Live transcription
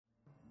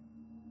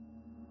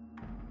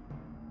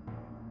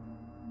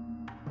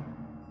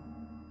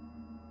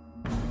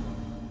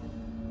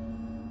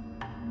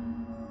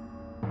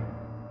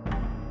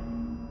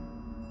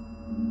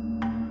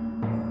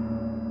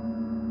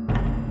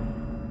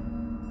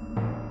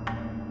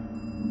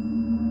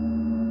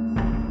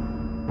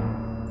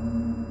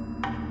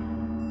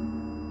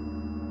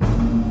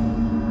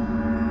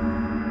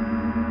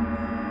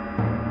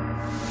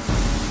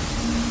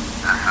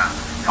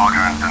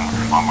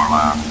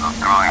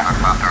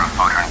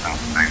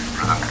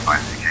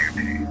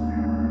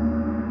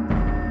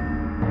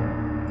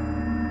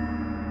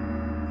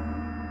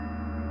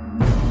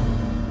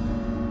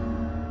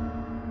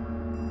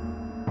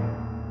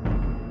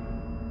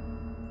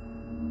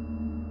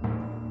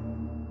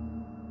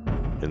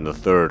In the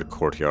third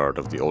courtyard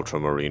of the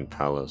Ultramarine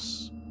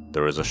Palace,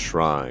 there is a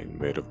shrine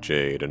made of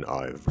jade and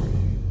ivory.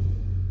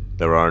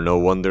 There are no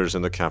wonders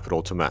in the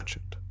capital to match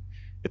it.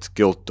 Its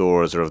gilt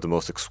doors are of the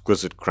most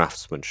exquisite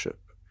craftsmanship,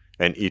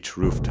 and each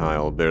roof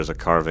tile bears a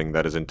carving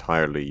that is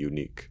entirely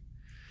unique.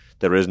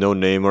 There is no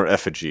name or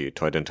effigy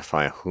to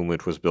identify whom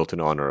it was built in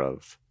honor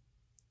of.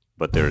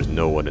 But there is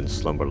no one in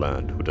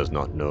Slumberland who does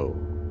not know.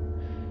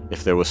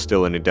 If there was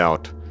still any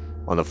doubt,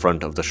 on the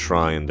front of the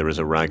shrine there is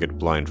a ragged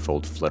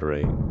blindfold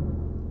fluttering,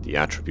 the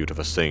attribute of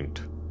a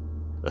saint,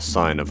 a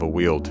sign of a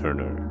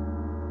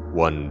wheel-turner,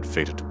 one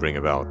fated to bring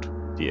about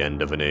the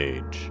end of an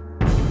age.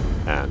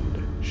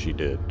 And she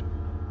did.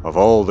 Of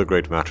all the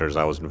great matters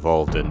I was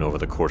involved in over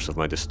the course of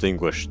my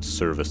distinguished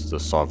service to the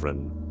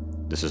Sovereign,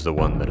 this is the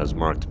one that has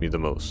marked me the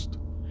most.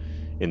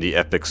 In the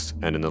epics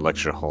and in the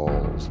lecture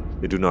halls,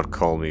 they do not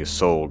call me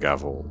Soul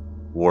Gavel,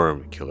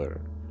 Worm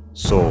Killer,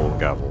 Soul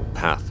Gavel,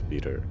 Path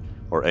Beater,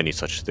 or any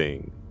such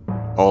thing.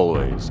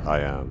 Always I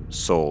am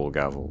Soul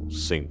Gavel,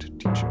 Saint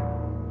Teacher.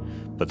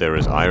 But there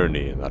is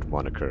irony in that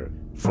moniker,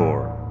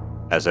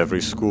 for, as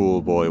every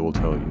schoolboy will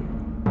tell you,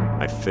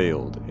 I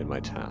failed in my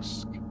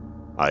task.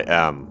 I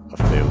am a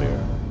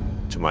failure,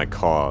 to my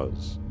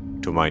cause,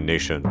 to my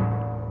nation,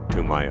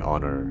 to my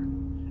honor,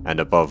 and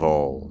above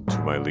all, to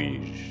my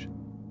liege.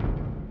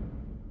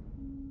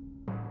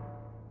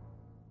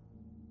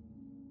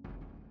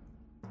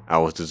 I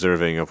was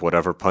deserving of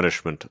whatever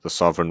punishment the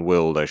Sovereign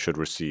willed I should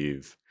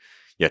receive,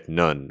 yet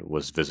none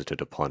was visited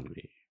upon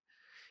me.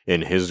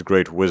 In his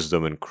great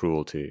wisdom and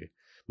cruelty,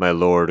 my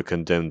lord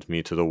condemned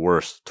me to the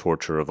worst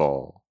torture of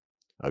all,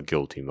 a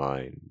guilty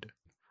mind.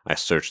 I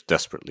searched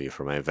desperately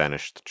for my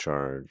vanished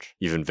charge,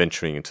 even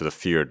venturing into the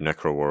feared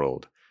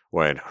necroworld,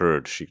 where I had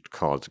heard she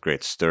caused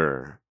great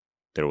stir.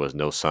 There was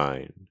no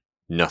sign,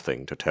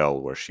 nothing to tell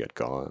where she had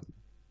gone.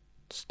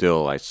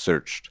 Still I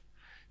searched,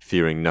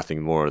 fearing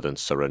nothing more than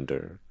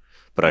surrender,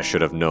 but I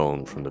should have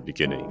known from the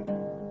beginning.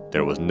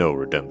 There was no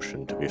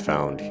redemption to be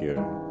found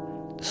here.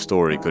 The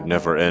story could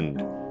never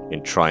end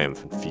in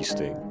triumph and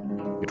feasting.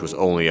 It was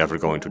only ever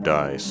going to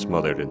die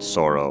smothered in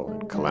sorrow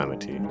and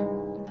calamity.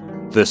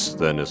 This,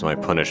 then, is my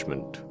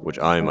punishment, which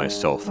I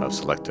myself have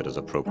selected as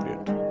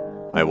appropriate.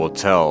 I will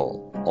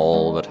tell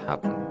all that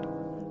happened,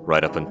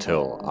 right up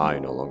until I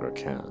no longer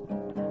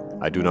can.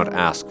 I do not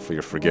ask for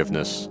your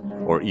forgiveness,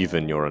 or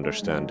even your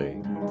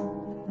understanding.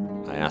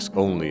 I ask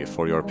only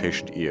for your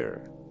patient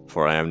ear,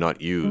 for I am not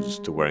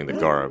used to wearing the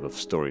garb of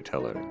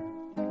storyteller.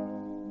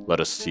 Let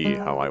us see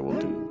how I will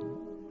do.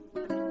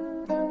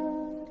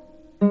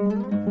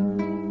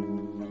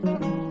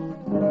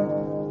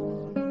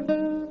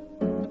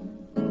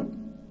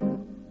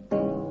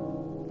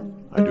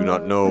 I do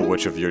not know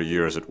which of your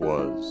years it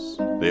was.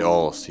 They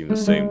all seem the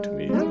same to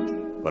me,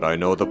 but I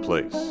know the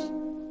place.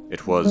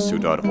 It was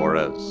Ciudad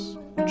Juarez,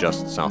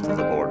 just south of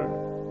the border,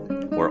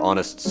 where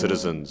honest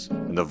citizens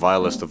and the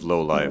vilest of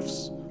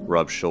lowlifes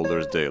rub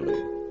shoulders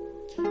daily.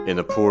 In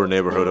the poor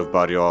neighborhood of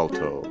Barrio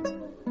Alto,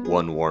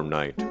 one warm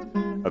night,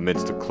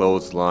 amidst the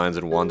clotheslines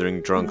and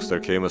wandering drunks there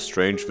came a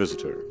strange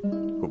visitor,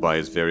 who by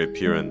his very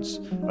appearance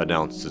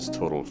announced his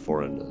total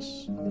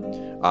foreignness.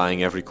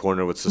 Eyeing every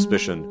corner with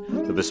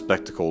suspicion, the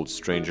bespectacled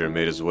stranger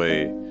made his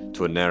way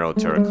to a narrow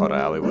terracotta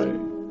alleyway.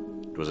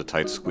 It was a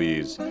tight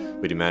squeeze,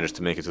 but he managed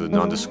to make it to the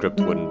nondescript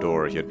wooden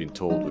door he had been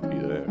told would be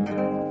there.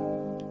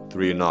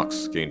 3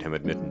 knocks gained him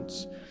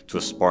admittance to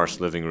a sparse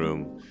living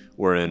room,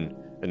 wherein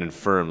an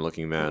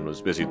infirm-looking man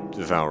was busy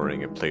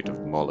devouring a plate of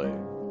mole.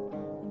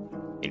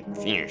 En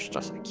fin,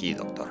 estás aquí,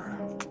 doctor.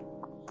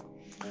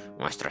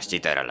 Nuestra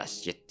cita era las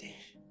 7.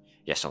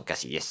 Ya son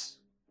casi 10.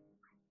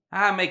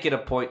 I make it a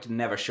point to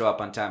never show up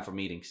on time for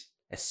meetings,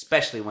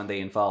 especially when they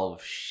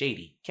involve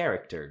shady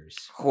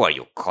characters. Who are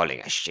you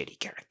calling a shady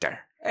character?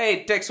 Hey,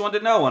 it takes one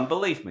to know one,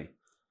 believe me.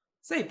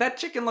 Say, that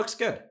chicken looks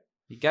good.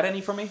 You got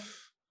any for me?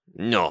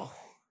 No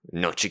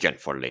chicken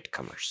for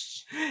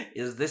latecomers.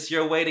 Is this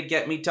your way to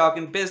get me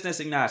talking business,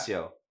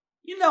 Ignacio?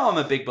 You know I'm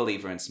a big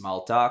believer in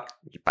small talk.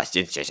 Mi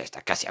paciencia ya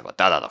está casi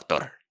agotada,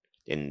 doctor.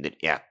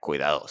 Tendría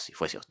cuidado si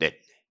fuese usted.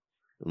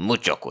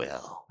 Mucho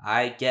cuidado.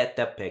 I get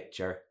the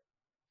picture.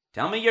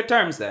 Tell me your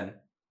terms, then.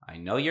 I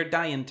know you're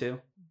dying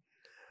to.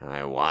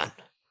 I want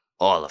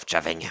all of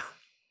Chaveña,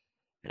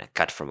 and a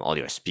cut from all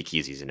your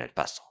speakeasies in El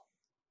Paso.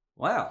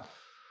 Well,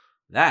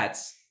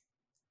 that's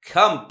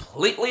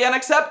completely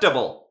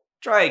unacceptable.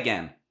 Try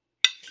again.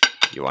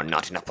 You are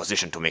not in a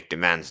position to make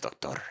demands,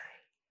 doctor.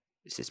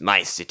 This is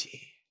my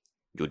city.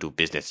 You do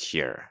business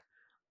here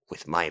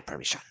with my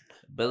permission.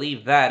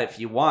 Believe that if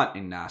you want,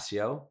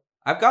 Ignacio.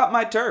 I've got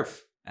my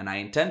turf, and I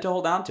intend to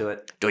hold on to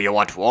it. Do you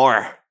want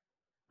war?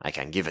 I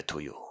can give it to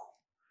you.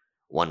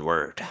 1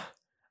 word,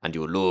 and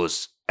you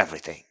lose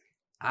everything.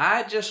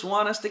 I just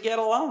want us to get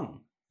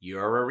along.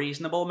 You're a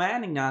reasonable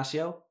man,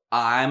 Ignacio.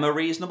 I'm a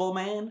reasonable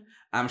man.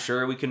 I'm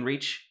sure we can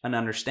reach an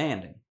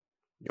understanding.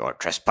 Your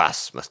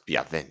trespass must be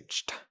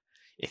avenged.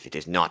 If it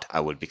is not, I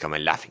will become a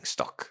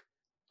laughingstock.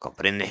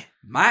 Comprende?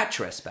 My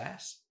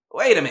trespass?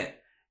 Wait a minute.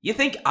 You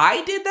think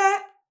I did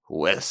that?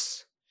 Who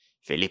else?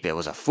 Felipe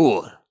was a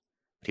fool,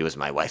 but he was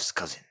my wife's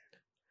cousin.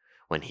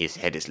 When his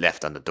head is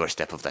left on the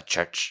doorstep of the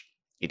church,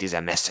 it is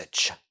a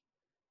message.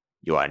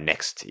 You are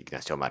next,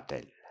 Ignacio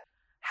Martel.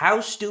 How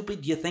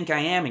stupid do you think I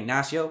am,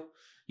 Ignacio?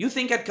 You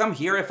think I'd come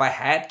here if I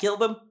had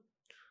killed him?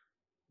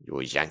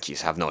 You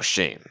Yankees have no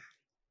shame.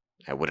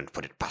 I wouldn't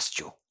put it past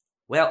you.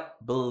 Well,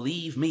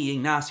 believe me,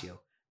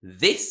 Ignacio,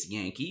 this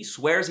Yankee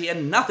swears he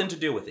had nothing to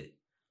do with it.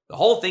 The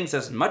whole thing's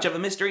as much of a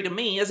mystery to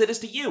me as it is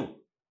to you.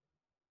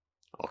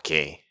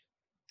 Okay.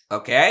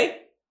 Okay?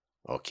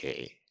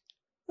 Okay.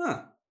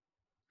 Huh.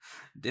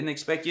 Didn't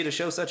expect you to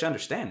show such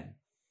understanding.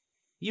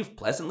 You've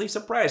pleasantly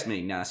surprised me,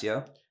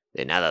 Ignacio.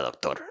 De nada,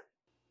 doctor.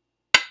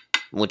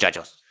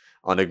 Muchachos.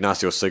 On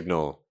Ignacio's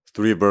signal,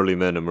 3 burly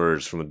men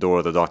emerged from a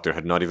door the doctor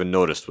had not even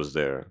noticed was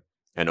there,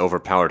 and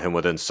overpowered him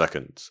within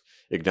seconds.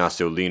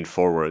 Ignacio leaned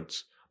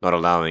forwards, not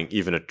allowing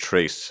even a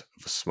trace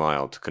of a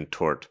smile to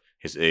contort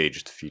his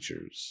aged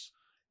features.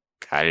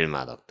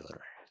 Calma, doctor.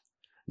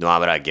 No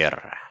habrá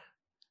guerra.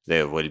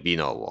 There will be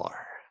no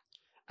war.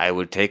 I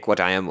will take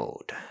what I am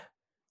owed,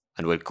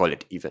 and will call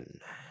it even.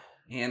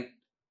 And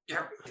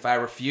if I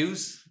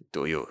refuse?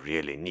 Do you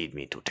really need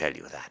me to tell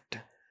you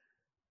that?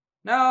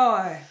 No,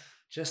 I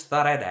just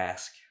thought I'd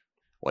ask.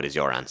 What is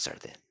your answer,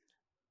 then?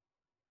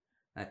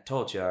 I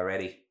told you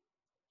already.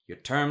 Your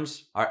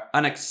terms are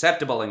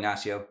unacceptable,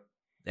 Ignacio.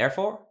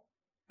 Therefore,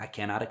 I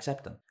cannot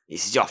accept them.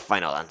 This is your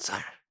final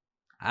answer.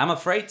 I'm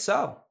afraid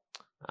so.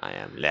 I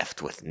am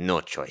left with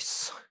no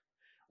choice.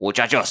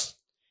 Muchachos,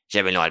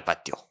 llévenlo al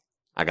patio.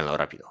 Háganlo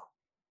rápido.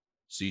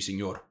 Sí,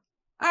 señor.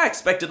 I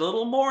expected a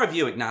little more of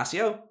you,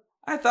 Ignacio.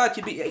 I thought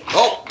you'd be...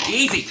 Oh,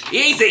 easy,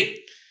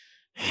 easy!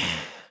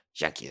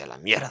 Yankee de la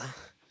mierda.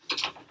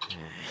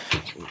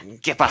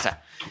 ¿Qué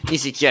pasa? Ni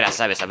siquiera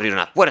sabes abrir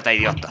una puerta,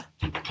 idiota.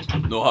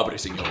 No abre,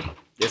 señor.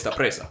 Está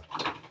presa.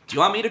 Do you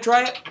want me to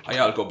try it? Hay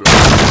algo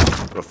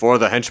blanco. Before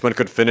the henchman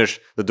could finish,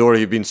 the door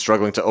he'd been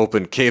struggling to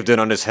open caved in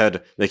on his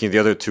head, making the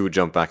other 2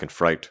 jump back in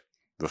fright.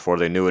 Before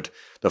they knew it,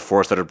 the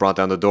force that had brought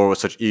down the door with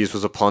such ease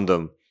was upon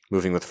them,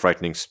 moving with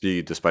frightening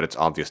speed despite its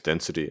obvious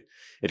density.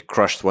 It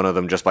crushed one of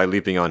them just by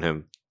leaping on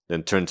him,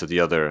 then turned to the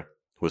other,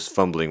 who was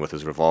fumbling with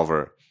his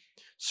revolver.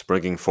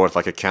 Springing forth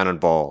like a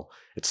cannonball,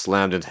 it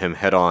slammed into him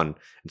head-on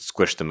and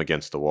squished him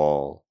against the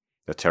wall.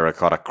 The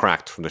terracotta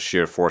cracked from the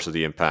sheer force of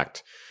the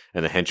impact,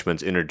 and the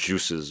henchman's inner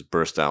juices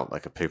burst out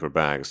like a paper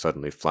bag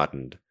suddenly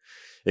flattened.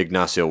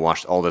 Ignacio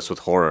watched all this with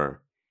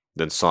horror,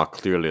 then saw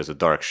clearly as the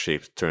dark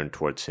shape turned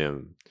towards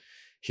him.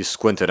 He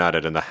squinted at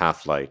it in the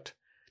half-light.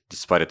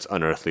 Despite its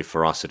unearthly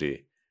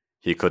ferocity,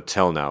 he could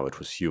tell now it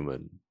was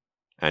human.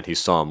 And he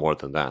saw more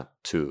than that,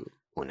 too.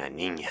 Una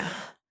niña.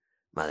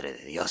 Madre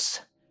de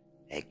Dios.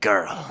 A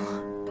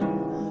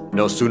girl.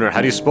 No sooner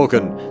had he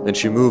spoken than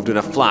she moved in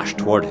a flash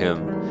toward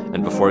him,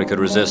 and before he could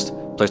resist,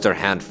 placed her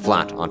hand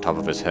flat on top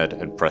of his head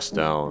and pressed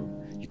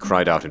down. He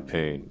cried out in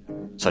pain.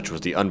 Such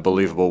was the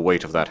unbelievable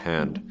weight of that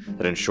hand,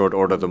 that in short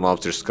order the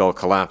mobster's skull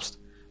collapsed,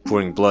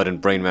 pouring blood and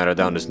brain matter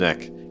down his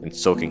neck and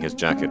soaking his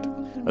jacket.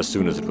 As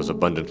soon as it was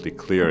abundantly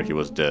clear he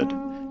was dead,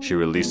 she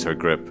released her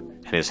grip,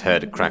 and his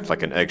head, cracked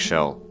like an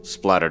eggshell,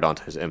 splattered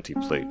onto his empty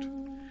plate.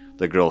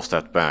 The girl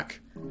stepped back,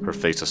 her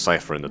face a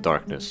cipher in the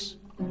darkness.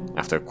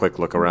 After a quick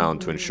look around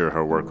to ensure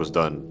her work was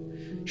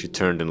done, she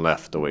turned and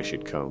left the way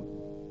she'd come.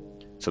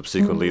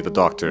 Subsequently, the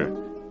doctor,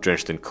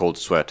 drenched in cold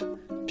sweat,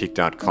 peeked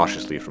out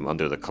cautiously from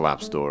under the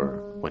collapsed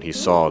door. When he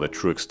saw the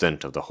true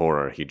extent of the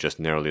horror he'd just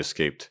narrowly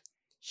escaped,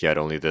 he had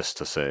only this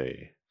to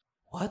say.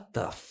 What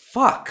the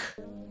fuck?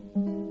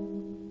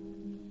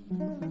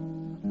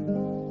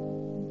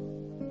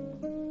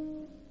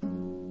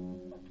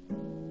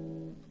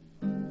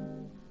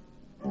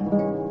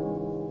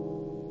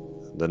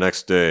 The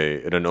next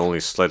day, in an only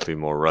slightly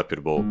more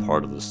reputable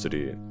part of the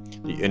city,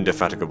 the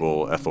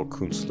indefatigable Ethel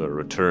Kunstler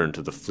returned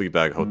to the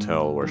Fleabag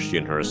Hotel where she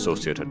and her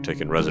associate had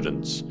taken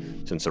residence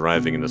since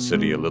arriving in the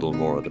city a little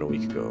more than a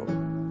week ago.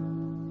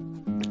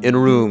 In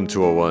room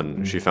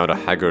 201, she found a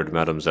haggard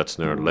Madame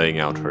Zetzner laying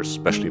out her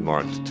specially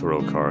marked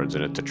tarot cards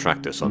in a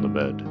tetractys on the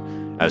bed,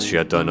 as she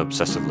had done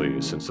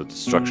obsessively since the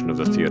destruction of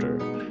the theater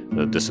and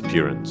the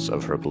disappearance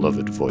of her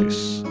beloved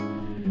voice.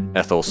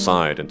 Ethel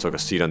sighed and took a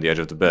seat on the edge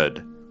of the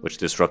bed, which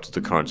disrupted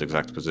the card's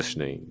exact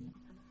positioning,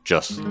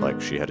 just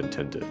like she had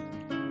intended.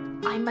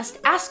 I must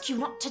ask you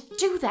not to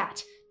do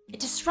that. It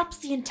disrupts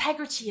the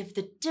integrity of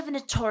the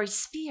divinatory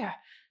sphere.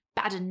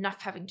 Bad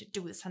enough having to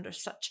do this under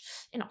such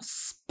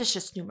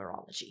inauspicious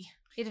numerology.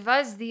 It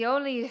was the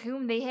only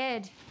room they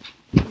had.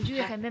 Do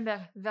you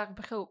remember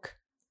Verbroek?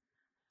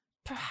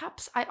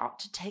 Perhaps I ought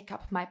to take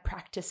up my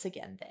practice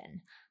again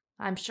then.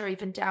 I'm sure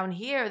even down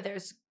here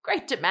there's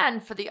great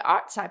demand for the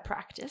arts I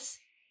practice.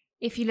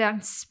 If you learn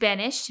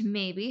Spanish,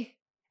 maybe.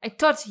 I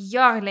thought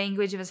your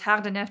language was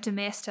hard enough to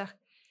master.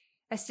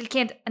 I still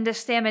can't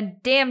understand a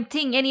damn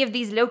thing any of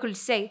these locals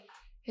say.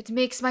 It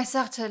makes my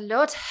search a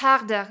lot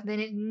harder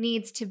than it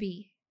needs to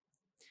be.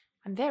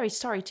 I'm very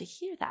sorry to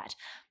hear that.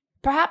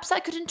 Perhaps I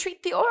could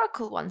entreat the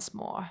oracle once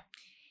more.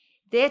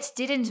 That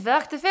didn't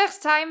work the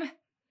first time.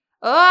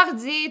 Or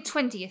the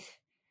 20th.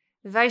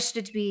 Why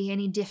should it be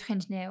any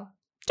different now?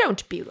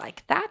 Don't be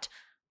like that.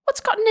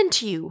 What's gotten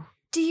into you?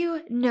 Do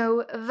you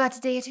know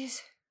what day it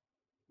is?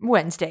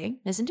 Wednesday,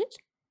 isn't it?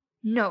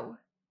 No,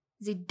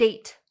 the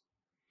date.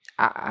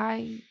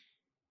 I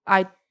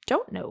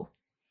don't know.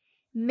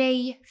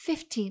 May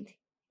 15th.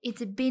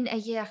 It's been a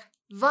year.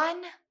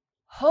 1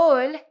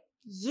 whole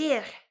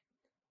year.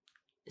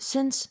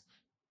 Since...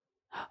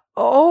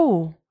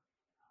 Oh.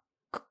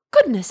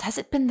 Goodness, has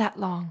it been that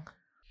long?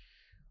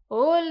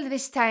 All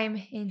this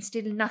time and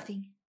still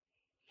nothing.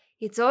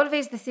 It's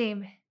always the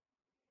same.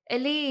 A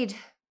lead.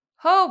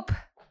 Hope.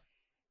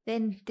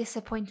 Then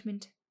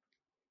disappointment.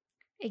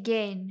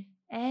 Again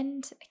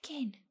and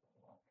again.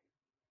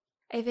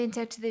 I went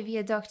out to the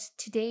viaduct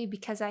today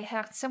because I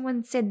heard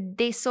someone said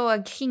they saw a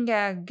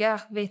gringa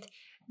girl with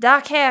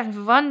dark hair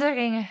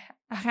wandering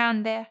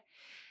around there.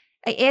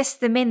 I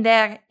asked the men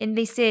there and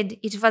they said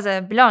it was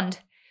a blonde.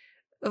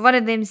 One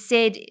of them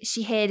said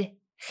she had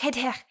red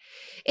hair.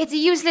 It's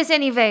useless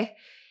anyway.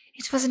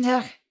 It wasn't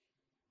her.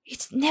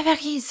 It never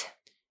is.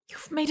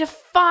 You've made a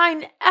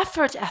fine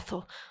effort,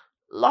 Ethel.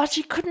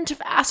 Lottie couldn't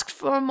have asked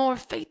for a more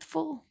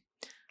faithful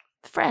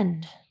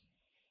friend.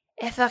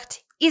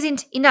 Effort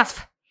isn't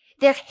enough.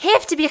 There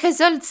have to be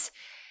results.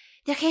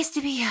 There has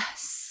to be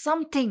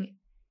something.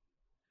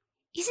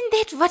 Isn't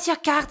that what your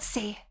cards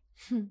say?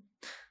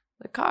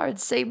 The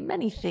cards say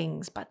many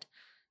things, but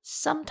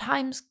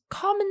sometimes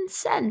common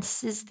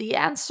sense is the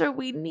answer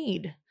we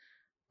need.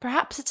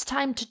 Perhaps it's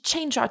time to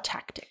change our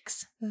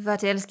tactics.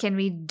 What else can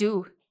we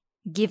do?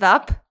 Give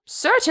up?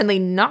 Certainly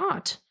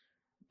not.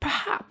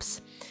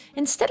 Perhaps,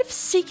 instead of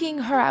seeking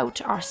her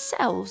out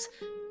ourselves,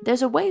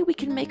 there's a way we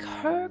can make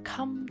her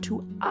come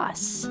to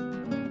us.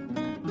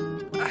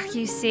 Are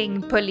you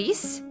saying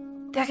police?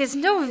 There is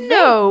no way.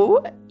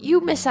 No,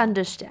 you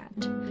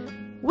misunderstand.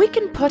 We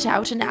can put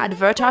out an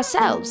advert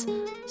ourselves,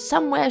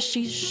 somewhere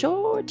she's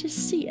sure to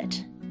see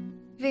it.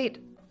 Wait.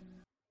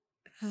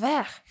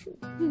 Where?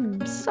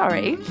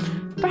 Sorry.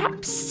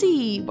 Perhaps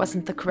see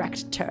wasn't the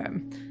correct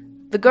term.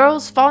 The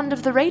girl's fond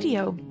of the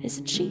radio,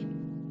 isn't she?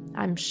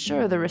 I'm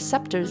sure the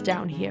receptors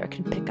down here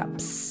can pick up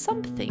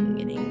something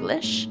in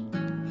English.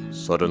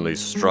 Suddenly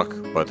struck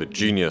by the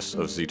genius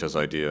of Zita's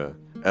idea,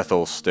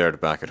 Ethel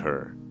stared back at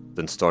her,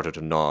 then started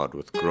to nod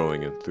with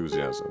growing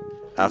enthusiasm.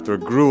 After a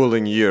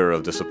grueling year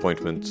of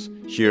disappointments,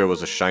 here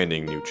was a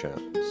shining new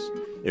chance.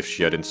 If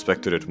she had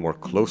inspected it more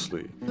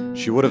closely,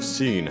 she would have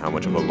seen how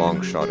much of a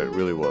long shot it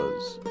really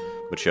was,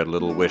 but she had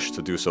little wish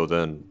to do so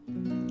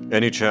then.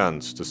 Any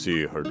chance to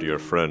see her dear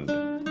friend,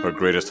 her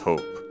greatest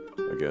hope,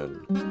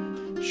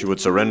 again. She would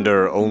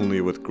surrender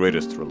only with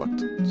greatest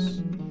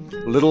reluctance.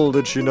 Little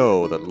did she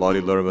know that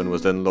Lottie Lerman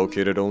was then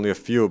located only a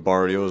few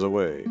barrios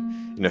away,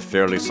 in a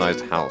fairly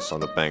sized house on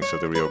the banks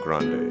of the Rio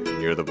Grande,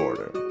 near the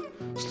border,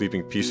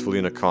 sleeping peacefully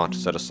in a cot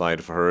set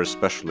aside for her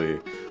especially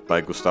by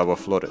Gustavo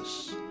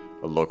Flores,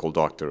 a local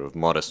doctor of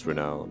modest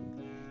renown.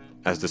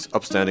 As this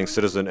upstanding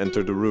citizen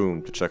entered the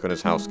room to check on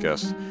his house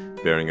guest,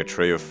 bearing a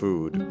tray of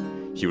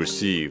food, he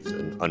received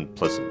an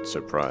unpleasant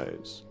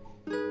surprise.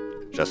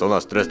 Ya son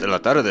las 3 de la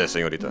tarde,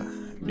 señorita.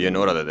 Bien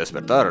hora de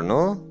despertar,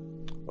 ¿no?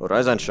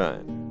 Rise and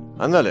shine.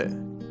 Ándale,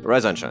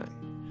 rise and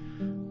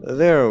shine.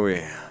 There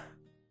we...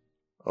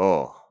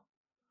 Oh.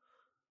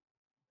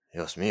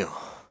 Dios mío.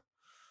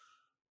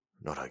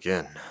 Not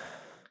again.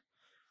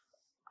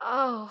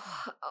 Oh,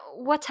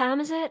 what time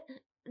is it?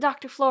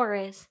 Dr.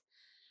 Flores.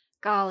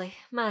 Golly,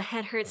 my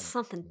head hurts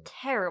something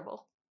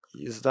terrible.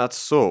 Is that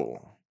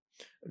so?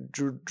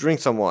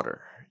 Drink some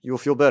water. You'll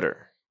feel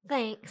better.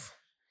 Thanks.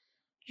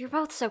 You're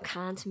both so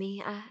kind to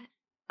me.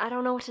 I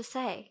don't know what to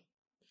say.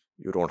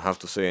 You don't have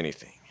to say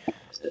anything.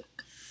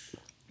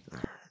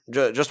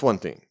 Just one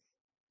thing.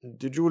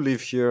 Did you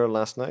leave here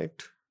last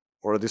night?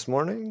 Or this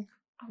morning?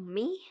 Oh,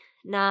 me?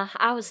 Nah,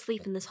 I was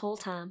sleeping this whole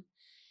time.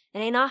 It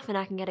ain't often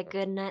I can get a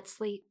good night's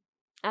sleep.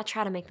 I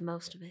try to make the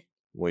most of it.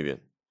 Muy bien.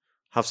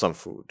 Have some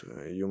food.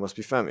 You must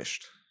be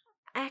famished.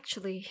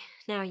 Actually,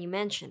 now you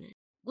mention it.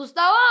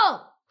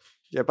 ¡Gustavo!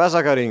 ¿Qué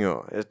pasa,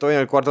 cariño? Estoy en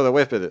el cuarto de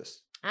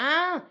huéspedes.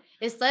 Ah,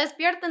 está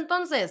despierta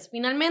entonces,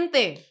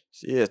 finalmente.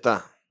 Sí,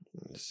 está.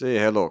 Sí,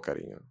 hello,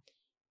 cariño.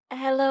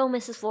 Hello,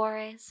 Mrs.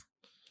 Flores.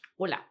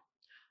 Hola.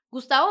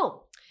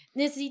 Gustavo,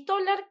 necesito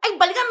hablar... ¡Ay,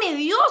 válgame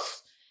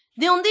Dios!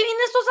 ¿De dónde viene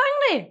esto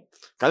sangre?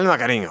 Calma,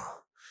 cariño.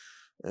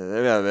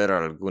 Debe haber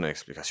alguna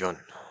explicación.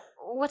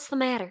 What's the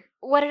matter?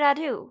 What did I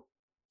do?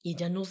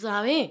 Ella no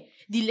sabe.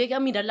 Dile a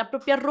mirar la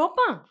propia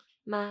ropa.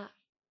 My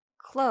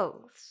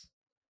clothes.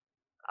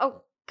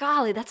 Oh,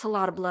 golly, that's a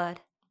lot of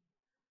blood.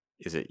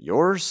 Is it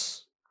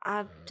yours?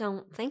 I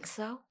don't think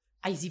so.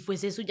 Ay, si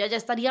fuese suya ya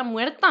estaría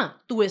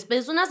muerta. Tu huésped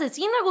es una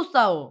asesina,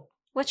 Gustavo.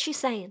 What's she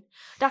saying?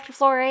 Dr.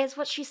 Flores,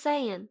 what's she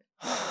saying?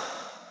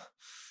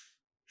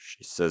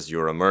 She says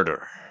you're a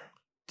murderer.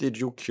 Did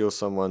you kill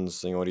someone,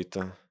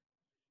 señorita?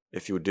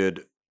 If you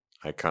did,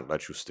 I can't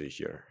let you stay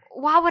here.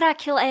 Why would I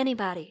kill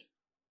anybody?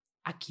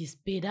 ¿A qué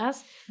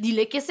esperas?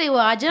 Dile que se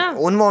vaya.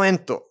 Un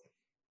momento.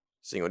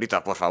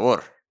 Señorita, por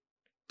favor.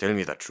 Tell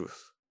me the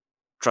truth.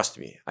 Trust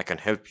me, I can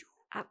help you.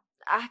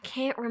 I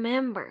can't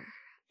remember.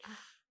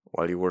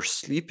 While you were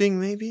sleeping,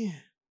 maybe?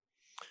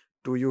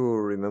 Do you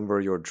remember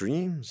your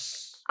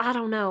dreams? I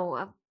don't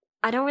know.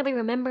 I don't really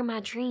remember my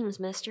dreams,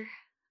 mister.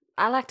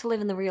 I like to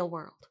live in the real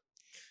world.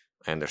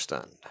 I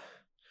understand.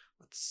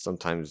 But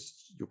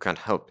sometimes you can't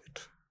help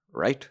it,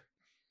 right?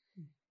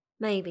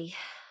 Maybe.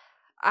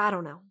 I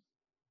don't know.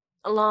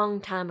 A long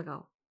time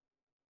ago.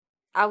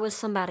 I was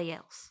somebody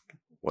else.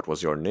 What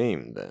was your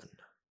name then?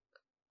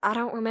 I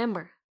don't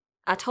remember.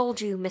 I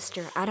told you,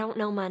 mister, I don't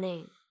know my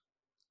name.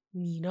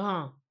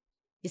 Mira,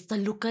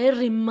 está loca de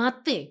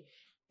remate.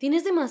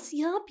 Tienes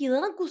demasiada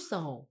piedad,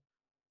 Gustavo.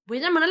 Voy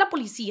a llamar a la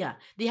policía.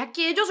 Deja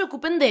que ellos se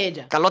ocupen de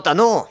ella. Carlota,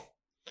 no.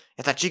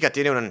 Esta chica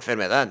tiene una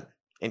enfermedad.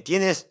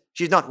 ¿Entiendes?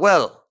 She's not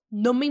well.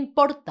 No me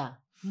importa.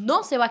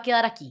 No se va a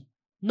quedar aquí.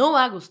 No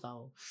va,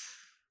 Gustavo.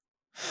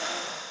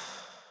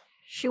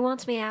 She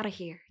wants me out of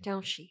here,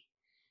 don't she?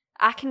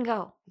 I can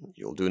go.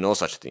 You'll do no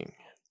such thing.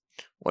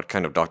 What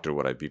kind of doctor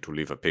would I be to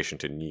leave a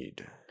patient in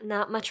need?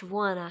 Not much of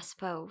one, I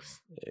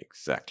suppose.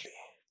 Exactly.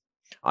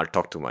 I'll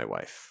talk to my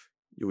wife.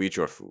 You eat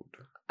your food.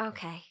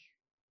 Okay.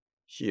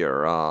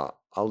 Here, I'll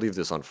leave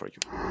this on for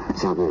you.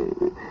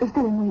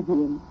 Estaré muy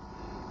bien,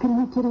 pero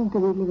no quiero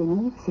impedirle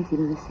venir si así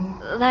lo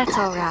desea. That's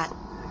all right.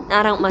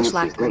 I don't much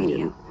like the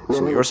radio.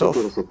 So yourself.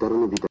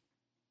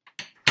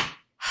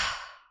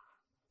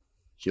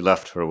 He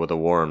left her with a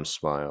warm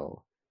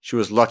smile. She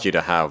was lucky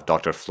to have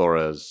Dr.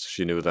 Flores,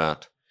 she knew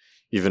that.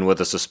 Even with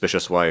a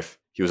suspicious wife,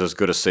 he was as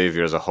good a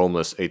savior as a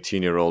homeless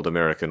 18-year-old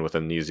American with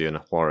amnesia in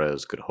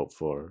Juarez could hope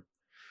for.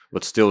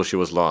 But still she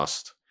was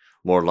lost,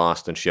 more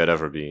lost than she had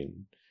ever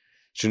been.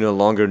 She no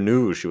longer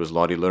knew she was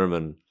Lottie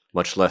Lerman,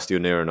 much less the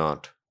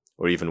aeronaut,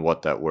 or even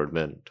what that word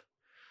meant.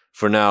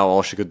 For now,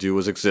 all she could do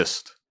was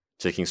exist,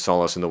 taking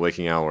solace in the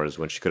waking hours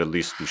when she could at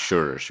least be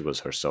sure she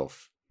was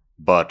herself.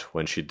 But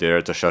when she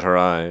dared to shut her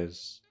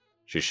eyes,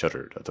 she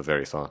shuddered at the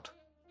very thought.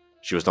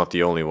 She was not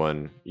the only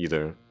one,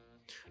 either.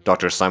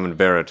 Dr. Simon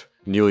Barrett,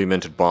 newly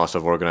minted boss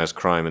of organized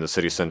crime in the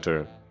city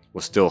center,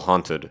 was still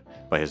haunted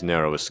by his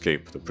narrow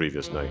escape the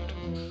previous night.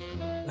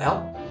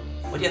 Well,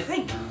 what do you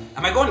think?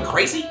 Am I going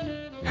crazy?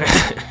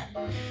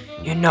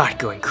 You're not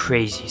going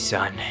crazy,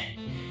 son.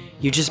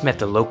 You just met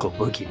the local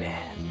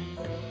boogeyman.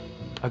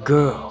 A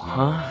girl,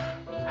 huh?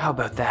 How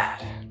about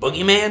that?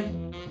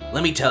 Boogeyman?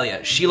 Let me tell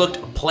you, she looked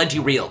plenty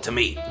real to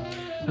me.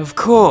 Of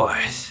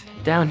course.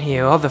 Down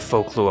here, all the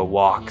folklore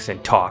walks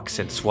and talks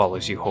and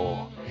swallows you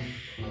whole.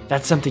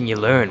 That's something you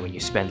learn when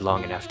you spend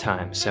long enough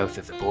time south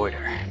of the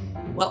border.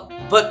 Well,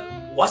 but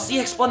what's the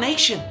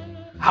explanation?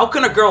 How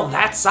can a girl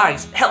that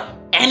size, hell,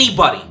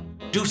 anybody,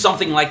 do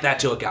something like that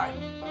to a guy?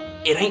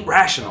 It ain't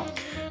rational.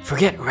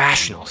 Forget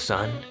rational,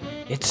 son.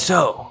 It's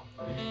so.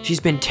 She's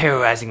been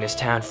terrorizing this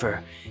town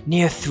for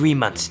near 3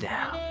 months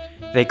now.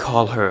 They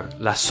call her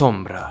La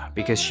Sombra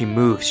because she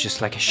moves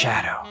just like a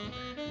shadow.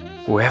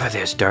 Wherever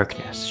there's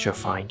darkness, she'll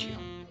find you.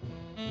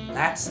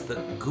 That's the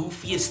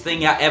goofiest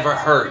thing I ever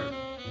heard.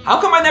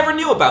 How come I never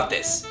knew about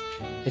this?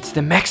 It's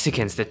the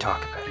Mexicans that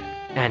talk about it,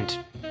 and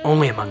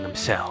only among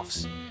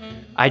themselves.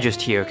 I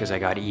just hear because I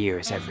got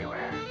ears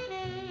everywhere.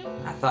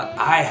 I thought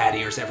I had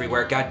ears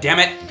everywhere,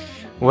 goddammit.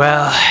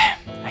 Well,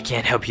 I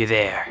can't help you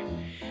there.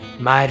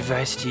 My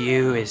advice to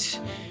you is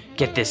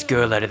get this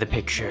girl out of the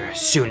picture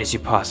as soon as you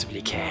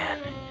possibly can.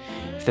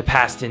 If the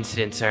past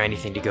incidents are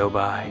anything to go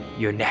by,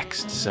 you're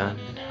next, son.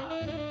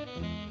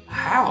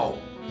 How?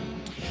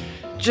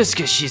 Just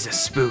because she's a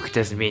spook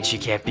doesn't mean she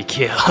can't be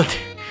killed.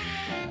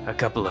 A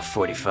couple of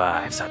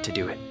 45s ought to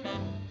do it.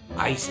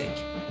 Isaac,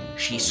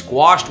 she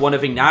squashed one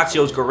of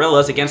Ignacio's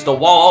gorillas against the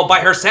wall all by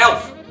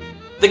herself.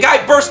 The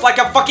guy burst like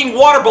a fucking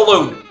water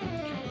balloon.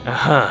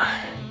 Uh-huh.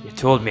 You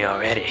told me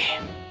already.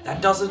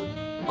 That doesn't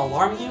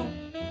alarm you?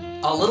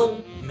 A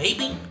little,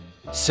 maybe?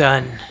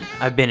 Son,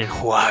 I've been in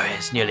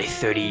Juarez nearly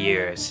 30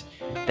 years.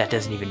 That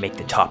doesn't even make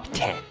the top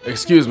 10.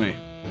 Excuse me.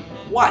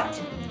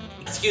 What?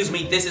 Excuse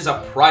me, this is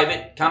a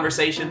private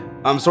conversation?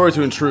 I'm sorry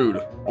to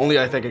intrude. Only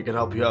I think I can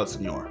help you out,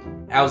 senor.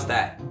 How's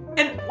that?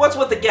 And what's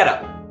with the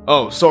getup?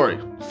 Oh, sorry.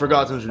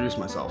 Forgot to introduce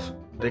myself.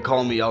 They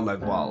call me El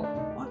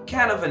Nagual. What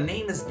kind of a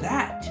name is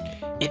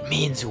that? It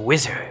means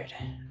wizard.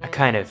 A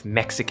kind of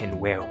Mexican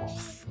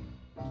werewolf.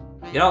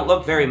 You don't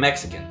look very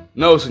Mexican.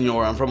 No,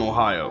 senor, I'm from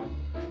Ohio.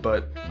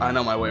 But I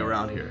know my way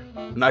around here.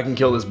 And I can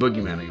kill this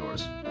boogeyman of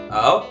yours.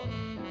 Oh?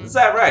 Is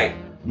that right?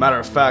 Matter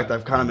of fact,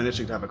 I've kind of been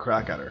itching to have a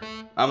crack at her.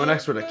 I'm an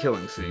expert at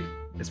killing, see?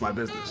 It's my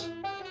business.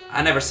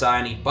 I never saw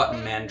any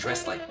button man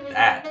dressed like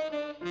that.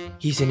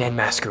 He's an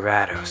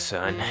enmascarado,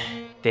 son.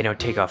 They don't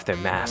take off their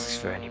masks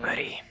for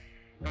anybody.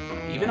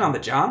 Even on the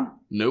John?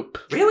 Nope.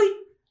 Really?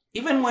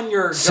 Even when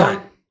you're Son,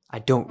 going... I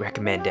don't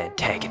recommend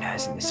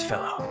antagonizing this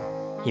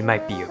fellow. He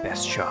might be your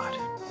best shot.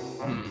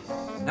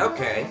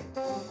 Okay.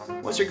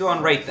 What's your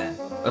going rate then?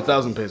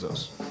 1,000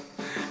 pesos.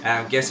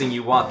 I'm guessing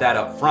you want that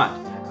up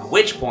front. At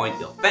which point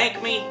you'll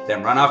thank me,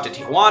 then run off to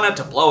Tijuana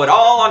to blow it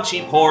all on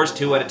cheap whores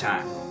 2 at a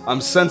time.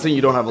 I'm sensing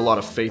you don't have a lot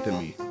of faith in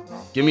me.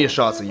 Give me a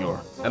shot,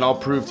 senor, and I'll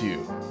prove to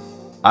you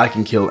I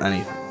can kill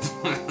anything.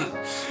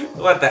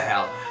 What the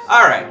hell?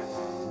 Alright.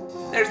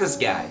 There's this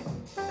guy.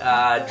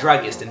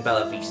 Druggist in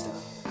Bella Vista.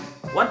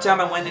 One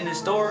time I went in his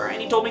store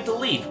and he told me to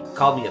leave.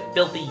 Called me a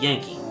filthy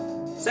Yankee.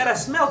 Said I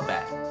smelled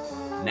bad.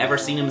 Never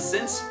seen him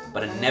since,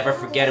 but I'm never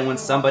forgetting when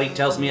somebody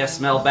tells me I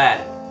smell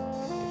bad.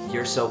 If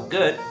you're so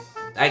good,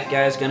 that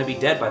guy's gonna be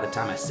dead by the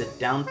time I sit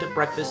down to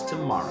breakfast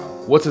tomorrow.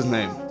 What's his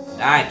name?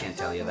 I can't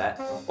tell you that.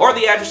 Or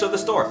the address of the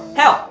store.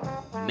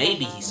 Hell,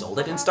 maybe he sold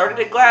it and started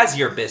a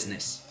glazier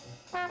business.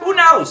 Who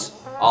knows?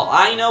 All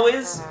I know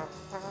is,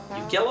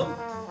 you kill him,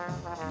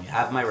 and you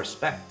have my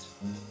respect.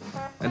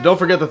 And don't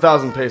forget the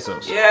 1,000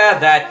 pesos. Yeah,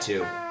 that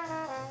too.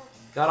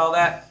 Got all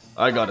that?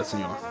 I got it,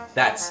 senor.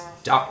 That's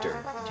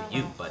doctor to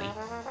you, buddy.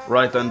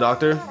 Right then,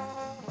 Doctor.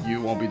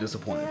 You won't be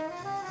disappointed.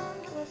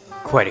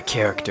 Quite a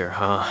character,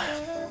 huh?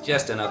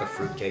 Just another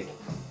fruitcake.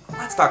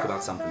 Let's talk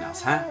about something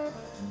else, huh?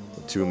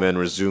 The two men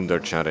resumed their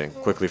chatting,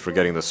 quickly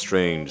forgetting the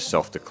strange,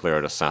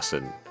 self-declared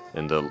assassin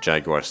in the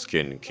jaguar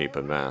skin cape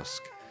and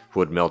mask, who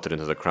had melted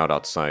into the crowd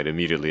outside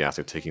immediately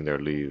after taking their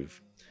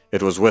leave.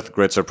 It was with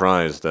great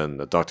surprise, then,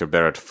 that Dr.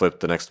 Barrett flipped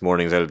the next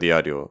morning's El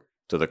Diario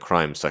to the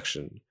crime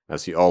section,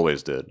 as he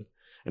always did,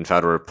 and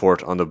found a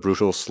report on the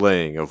brutal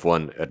slaying of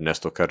one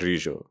Ernesto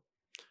Carrillo,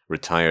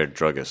 retired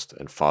druggist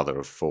and father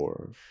of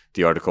 4.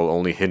 The article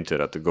only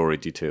hinted at the gory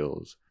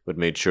details, but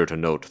made sure to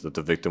note that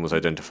the victim was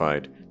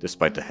identified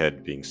despite the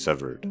head being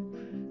severed.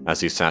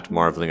 As he sat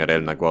marveling at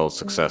El Nagual's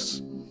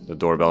success, the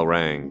doorbell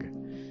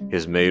rang.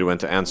 His maid went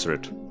to answer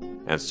it,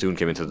 and soon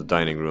came into the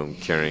dining room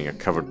carrying a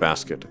covered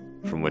basket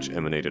from which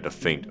emanated a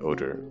faint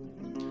odor.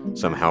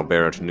 Somehow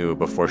Barrett knew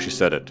before she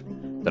said it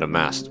that a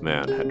masked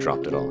man had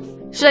dropped it off.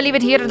 Should I leave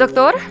it here,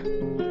 doctor?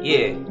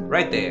 Yeah,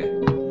 right there.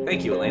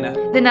 Thank you, Elena.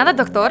 De nada,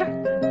 doctor.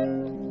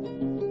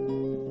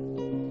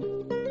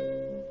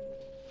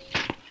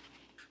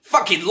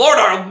 Fucking Lord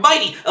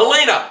Almighty!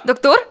 Elena!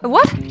 Doctor,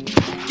 what?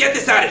 Get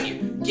this out of here!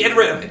 Get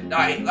rid of it!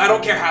 I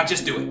don't care how,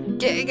 just do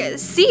it.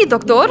 See,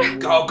 doctor.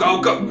 Go,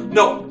 go, go!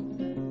 No!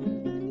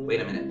 Wait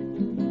a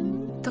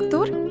minute.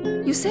 Doctor,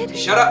 you said?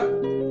 Shut up!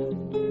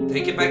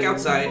 Take it back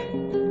outside.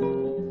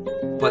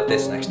 Put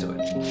this next to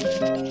it.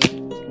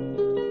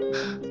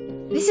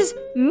 This is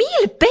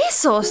 1,000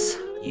 pesos!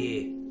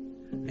 Yeah.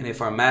 And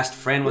if our masked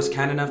friend was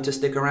kind enough to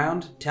stick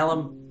around, tell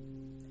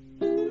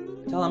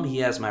him he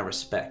has my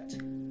respect.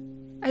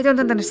 I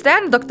don't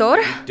understand, doctor.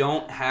 You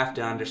don't have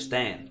to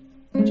understand.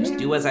 Just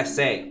do as I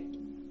say.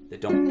 Then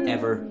don't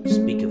ever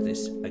speak of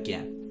this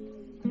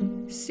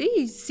again.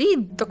 See,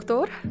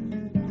 doctor.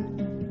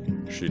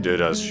 She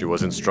did as she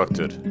was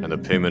instructed, and the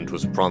payment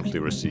was promptly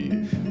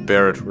received.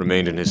 Barrett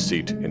remained in his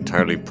seat,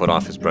 entirely put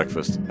off his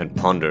breakfast, and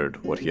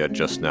pondered what he had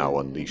just now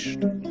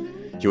unleashed.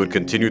 He would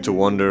continue to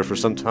wonder for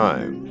some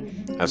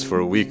time, as for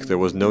a week there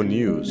was no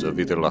news of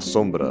either La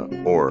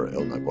Sombra or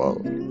El Nagual.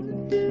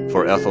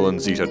 For Ethel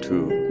and Zita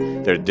too,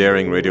 their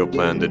daring radio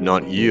plan did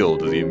not yield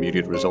the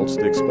immediate results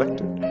they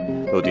expected,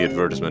 though the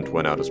advertisement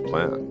went out as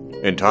planned.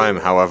 In time,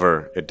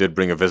 however, it did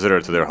bring a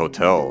visitor to their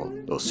hotel,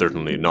 though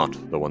certainly not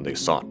the one they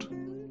sought.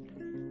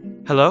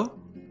 Hello?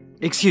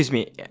 Excuse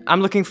me,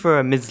 I'm looking for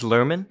a Ms.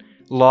 Lerman?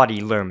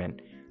 Lottie Lerman.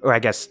 Or I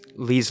guess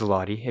Lisa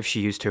Lottie, if she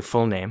used her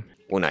full name.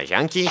 Una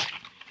yankee?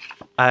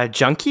 A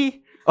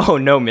junkie? Oh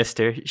no,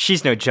 mister.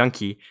 She's no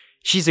junkie.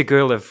 She's a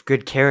girl of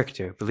good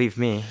character, believe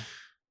me.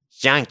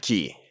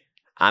 Yankee.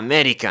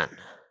 American.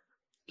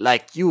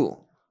 Like you.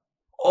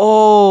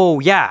 Oh,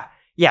 yeah.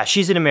 Yeah,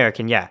 she's an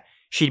American, yeah.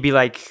 She'd be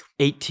like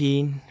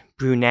 18,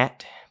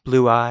 brunette,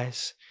 blue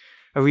eyes,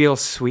 a real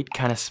sweet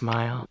kind of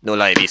smile. No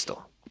la he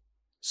visto.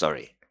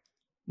 Sorry.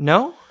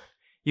 No?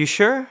 You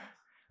sure?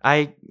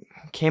 I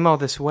came all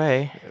this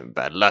way.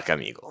 Bad luck,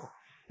 amigo.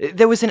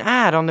 There was an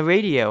ad on the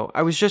radio.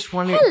 I was just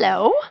wondering...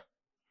 Hello?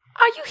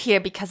 Are you here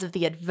because of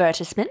the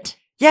advertisement?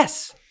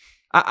 Yes.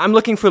 I'm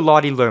looking for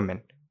Lottie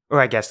Lerman.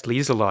 Or I guess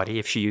Lisa Lottie,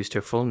 if she used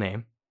her full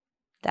name.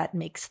 That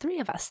makes 3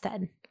 of us,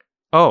 then.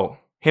 Oh,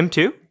 him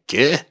too?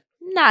 ¿Qué?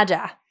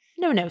 Nada.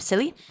 No,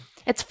 silly.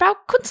 It's Frau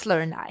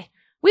Kunzler and I.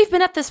 We've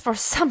been at this for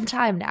some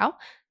time now.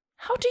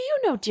 How do you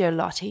know dear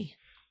Lottie?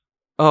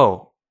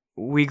 Oh,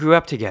 we grew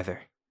up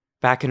together.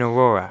 Back in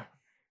Aurora.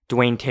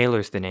 Dwayne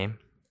Taylor's the name.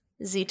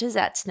 Zita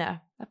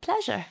Zetzner. A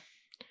pleasure.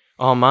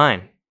 All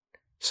mine.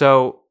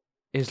 So,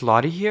 is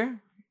Lottie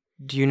here?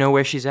 Do you know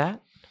where she's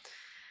at?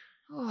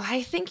 Oh,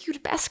 I think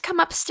you'd best come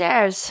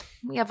upstairs.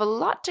 We have a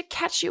lot to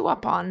catch you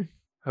up on.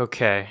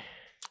 Okay.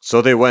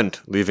 So they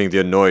went, leaving the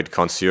annoyed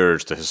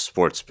concierge to his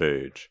sports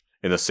page.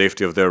 In the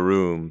safety of their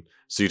room,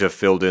 Zita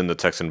filled in the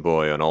Texan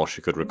boy on all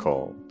she could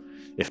recall.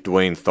 If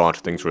Dwayne thought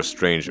things were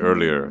strange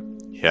earlier,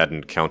 he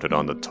hadn't counted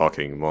on the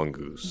talking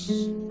mongoose.